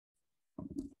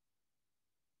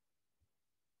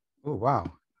Oh,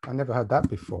 wow. I never heard that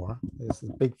before. There's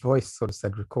a big voice sort of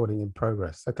said recording in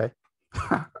progress. Okay.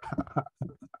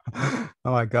 Oh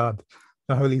my God.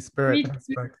 The Holy Spirit Me has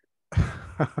too. spoken.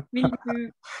 Me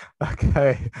too.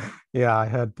 Okay. Yeah, I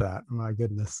heard that. My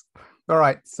goodness. All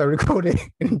right. So recording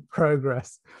in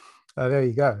progress. There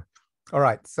you go. All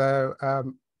right. So,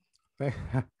 right.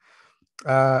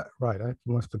 I've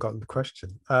almost forgotten the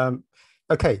question.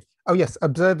 Okay. Oh, yes.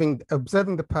 Observing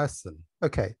the person.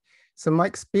 Okay. So my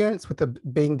experience with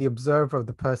being the observer of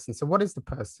the person. So what is the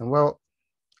person? Well,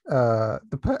 I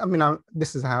mean,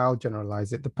 this is how I'll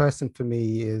generalize it. The person for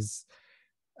me is,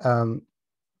 um,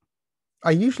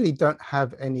 I usually don't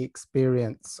have any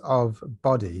experience of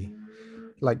body,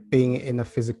 like being in a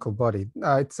physical body.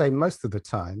 I'd say most of the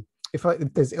time, if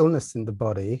there's illness in the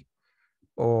body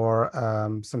or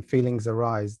some feelings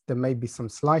arise, there may be some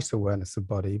slight awareness of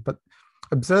body, but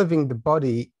observing the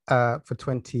body for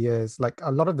 20 years, like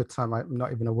a lot of the time, I'm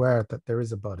not even aware that there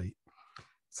is a body.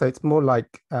 So it's more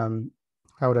like,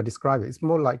 how would I describe it? It's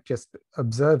more like just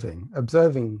observing.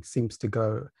 Observing seems to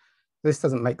go, this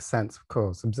doesn't make sense, of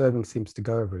course. Observing seems to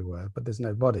go everywhere, but there's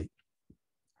no body.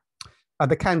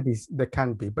 There can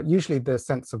be, but usually the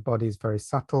sense of body is very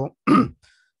subtle.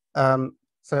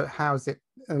 So how's it,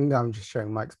 and I'm just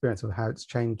showing my experience of how it's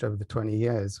changed over the 20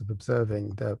 years of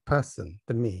observing the person,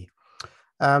 the me.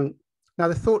 Now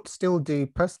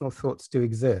the personal thoughts do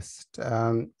exist.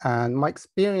 And my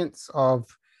experience of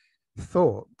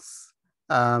thoughts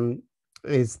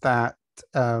is that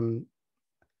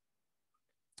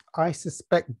I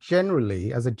suspect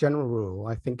generally, as a general rule,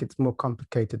 I think it's more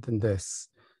complicated than this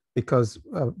because,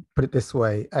 put it this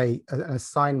way, an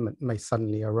assignment may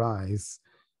suddenly arise,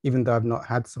 even though I've not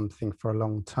had something for a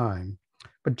long time.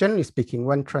 But generally speaking,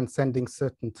 when transcending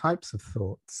certain types of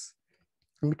thoughts,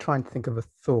 let me try and think of a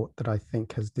thought that I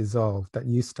think has dissolved that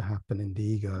used to happen in the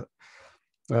ego.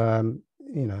 Um,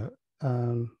 you know,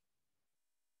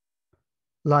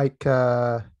 like,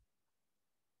 well,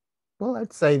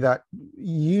 I'd say that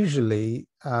usually,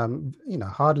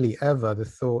 hardly ever the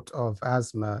thought of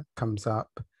asthma comes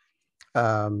up.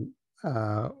 Um,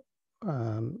 uh,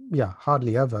 yeah,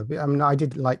 hardly ever. I mean, I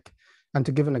did like, and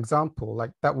to give an example,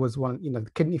 like that was one, the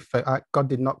kidney failure. God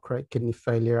did not create kidney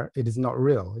failure. It is not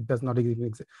real. It does not even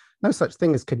exist. No such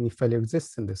thing as kidney failure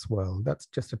exists in this world. That's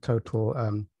just a total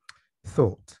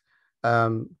thought.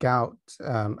 Gout,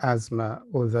 asthma,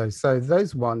 all those. So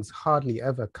those ones hardly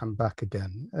ever come back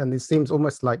again. And it seems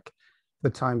almost like for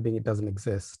the time being, it doesn't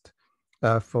exist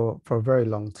for a very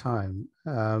long time.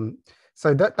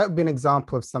 So that would be an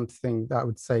example of something that I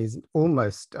would say is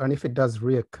almost, and if it does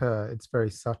reoccur, it's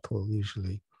very subtle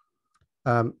usually.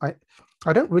 Um, I,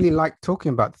 I don't really like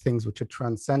talking about things which are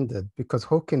transcended because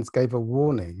Hawkins gave a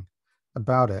warning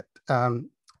about it,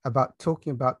 about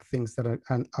talking about things that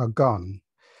are gone.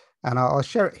 And I'll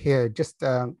share it here just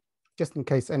in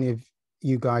case any of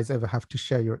you guys ever have to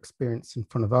share your experience in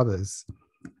front of others.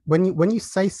 When you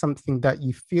say something that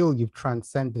you feel you've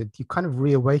transcended, you kind of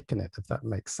reawaken it, if that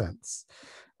makes sense.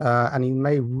 And you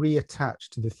may reattach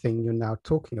to the thing you're now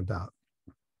talking about.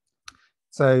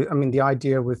 So, I mean, the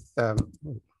idea with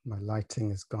my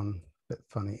lighting has gone a bit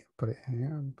funny. Put it in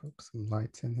here and put some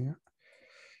light in here.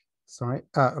 Sorry.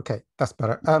 Okay, that's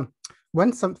better.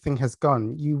 When something has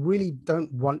gone, you really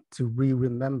don't want to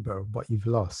re-remember what you've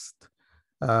lost.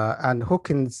 And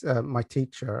Hawkins, my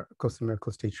teacher, of course, the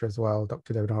miracles teacher as well,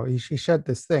 Dr. David R Hawkins, he shared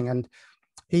this thing, and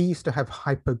he used to have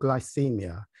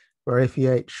hypoglycemia, where if he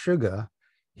ate sugar,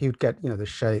 he would get, the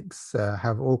shakes,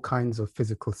 have all kinds of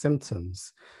physical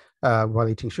symptoms while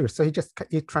eating sugar. So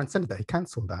he transcended that. He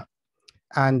cancelled that,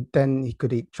 and then he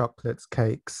could eat chocolates,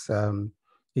 cakes.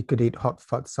 He could eat hot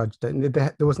fudge.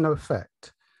 There was no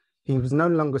effect. He was no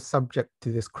longer subject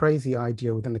to this crazy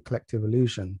idea within the collective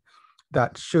illusion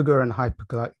that sugar and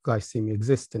hyperglycemia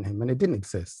exist in him, and it didn't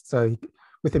exist. So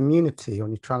with immunity or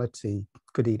neutrality,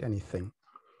 could eat anything.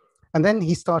 And then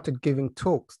he started giving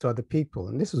talks to other people,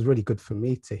 and this was really good for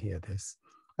me to hear this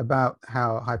about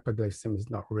how hyperglycemia is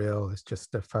not real. It's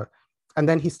just a. And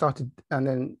then and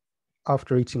then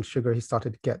after eating sugar, he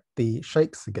started to get the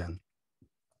shakes again.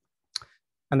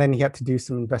 And then he had to do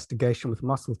some investigation with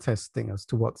muscle testing as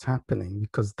to what's happening,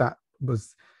 because that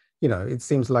was, it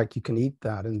seems like you can eat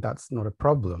that and that's not a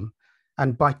problem.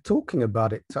 And by talking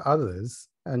about it to others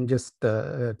and just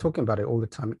talking about it all the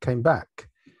time, it came back.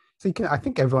 So I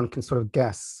think everyone can sort of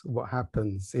guess what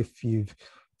happens if you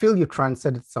feel you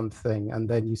transcended something and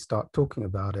then you start talking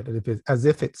about it as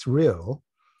if it's real,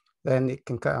 then it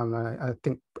can, I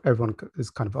think everyone is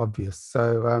kind of obvious.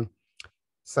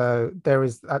 So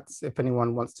that's, if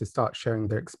anyone wants to start sharing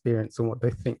their experience and what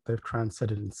they think they've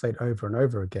transcended and say it over and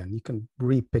over again, you can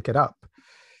re-pick it up.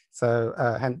 So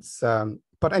hence,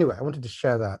 but anyway, I wanted to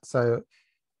share that. So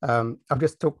I've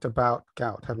just talked about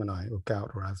gout, haven't I, or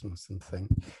gout or asthma or something.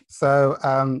 So,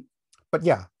 but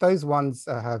yeah, those ones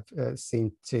have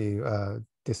seemed to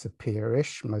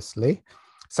disappear-ish mostly.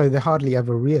 So they hardly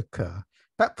ever reoccur.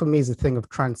 That for me is a thing of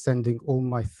transcending all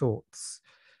my thoughts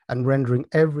and rendering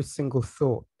every single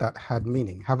thought that had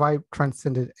meaning. Have I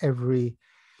transcended every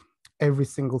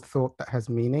single thought that has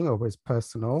meaning or is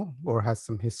personal or has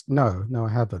some history? No, I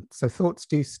haven't. So thoughts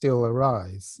do still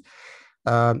arise.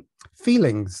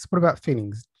 Feelings, what about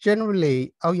feelings?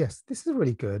 Generally, oh yes, this is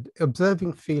really good.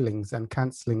 Observing feelings and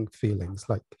canceling feelings.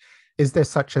 Like, is there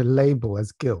such a label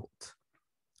as guilt?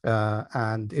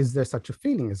 And is there such a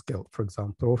feeling as guilt, for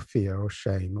example, or fear or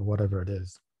shame or whatever it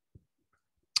is?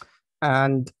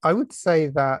 And I would say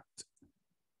that,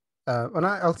 and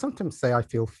I'll sometimes say I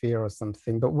feel fear or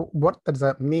something, but what does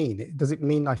that mean? Does it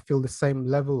mean I feel the same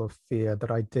level of fear that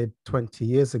I did 20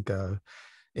 years ago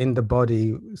in the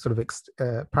body, sort of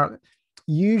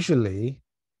usually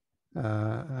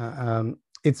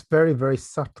it's very, very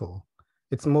subtle.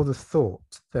 It's more the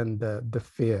thought than the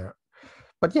fear.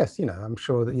 But yes, I'm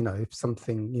sure that, if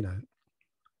something,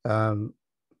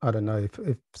 I don't know,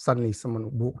 if suddenly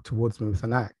someone walked towards me with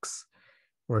an axe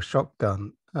or a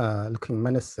shotgun looking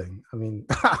menacing, I mean,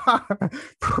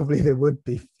 probably there would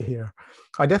be fear.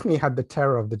 I definitely had the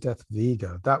terror of the death of the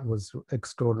ego. That was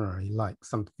extraordinary, like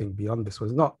something beyond this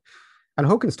was not. And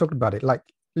Hawkins talked about it, like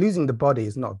losing the body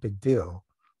is not a big deal.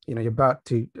 You're about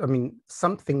to, I mean,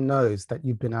 something knows that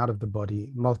you've been out of the body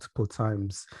multiple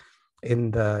times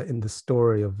in the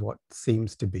story of what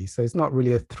seems to be. So it's not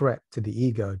really a threat to the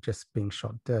ego just being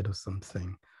shot dead or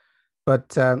something.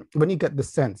 But when you get the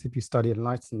sense, if you study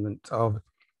enlightenment, of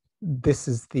this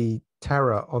is the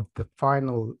terror of the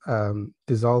final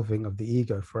dissolving of the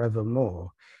ego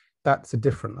forevermore, that's a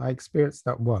different. I experienced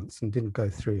that once and didn't go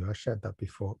through. I shared that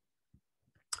before.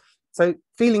 So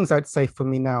feelings, I'd say for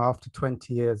me now, after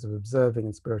 20 years of observing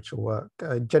in spiritual work,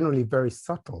 are generally very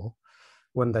subtle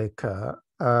when they occur.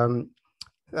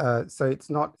 So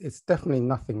it's definitely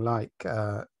nothing like,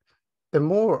 they're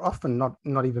more often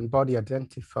not even body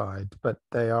identified, but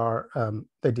they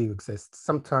do exist.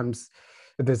 Sometimes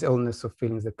if there's illness or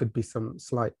feelings, there could be some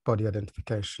slight body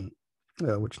identification,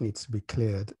 which needs to be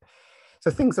cleared.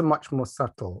 So things are much more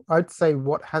subtle. I'd say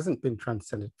what hasn't been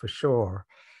transcended for sure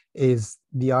is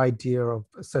the idea of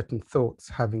certain thoughts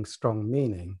having strong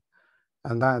meaning,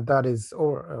 and that is,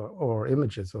 or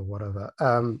images or whatever,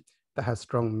 that has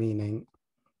strong meaning,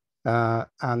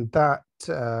 and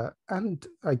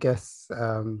I guess,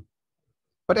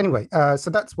 but anyway, so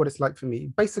that's what it's like for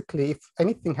me. Basically, if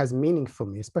anything has meaning for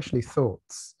me, especially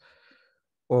thoughts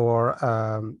or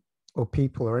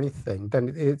people or anything,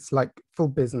 then it's like full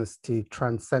business to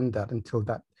transcend that until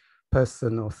that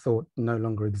person or thought no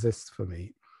longer exists for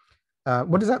me.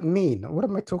 What does that mean? What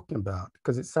am I talking about?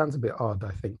 Because it sounds a bit odd,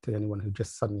 I think, to anyone who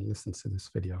just suddenly listens to this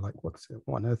video. Like, what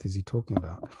on earth is he talking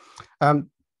about?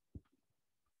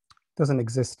 Doesn't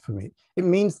exist for me. It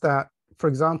means that, for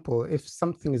example, if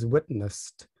something is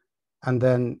witnessed and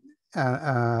then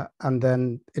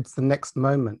it's the next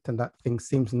moment and that thing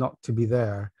seems not to be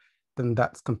there, then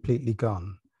that's completely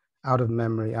gone, out of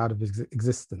memory, out of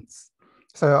existence.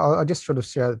 So I'll just sort of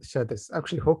share this.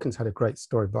 Actually, Hawkins had a great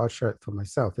story, but I'll share it for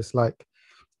myself. It's like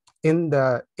in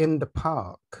the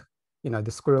park,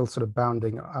 the squirrel sort of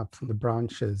bounding up from the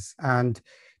branches, and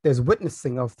there's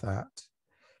witnessing of that.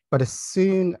 But as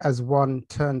soon as one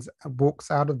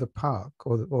walks out of the park,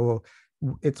 or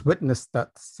it's witnessed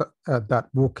that that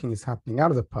walking is happening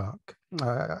out of the park,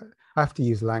 I have to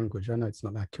use language, I know it's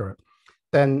not accurate,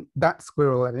 then that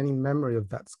squirrel and any memory of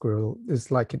that squirrel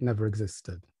is like it never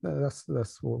existed. That's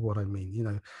what I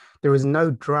mean. There is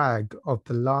no drag of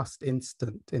the last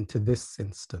instant into this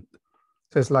instant.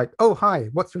 So it's like, oh, hi,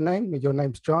 what's your name? Your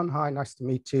name's John. Hi, nice to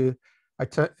meet you.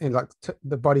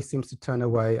 The body seems to turn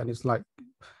away, and it's like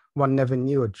one never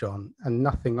knew a John, and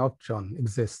nothing of John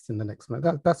exists in the next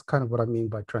moment. That's kind of what I mean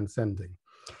by transcending.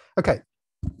 Okay,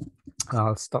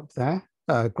 I'll stop there.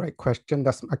 Great question.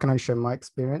 I can only share my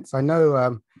experience. I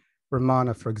know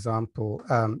Ramana, for example,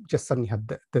 just suddenly had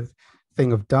the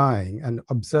thing of dying and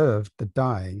observed the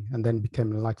dying, and then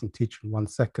became an enlightened teacher in 1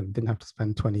 second. Didn't have to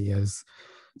spend 20 years.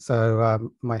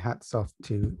 So my hat's off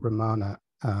to Ramana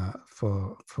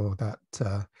for that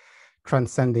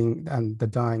transcending and the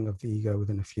dying of the ego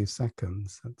within a few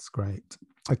seconds. That's great.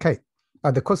 Okay.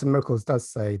 The Course in Miracles does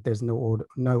say there's no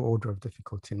order of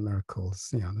difficulty in miracles.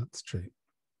 Yeah, that's true.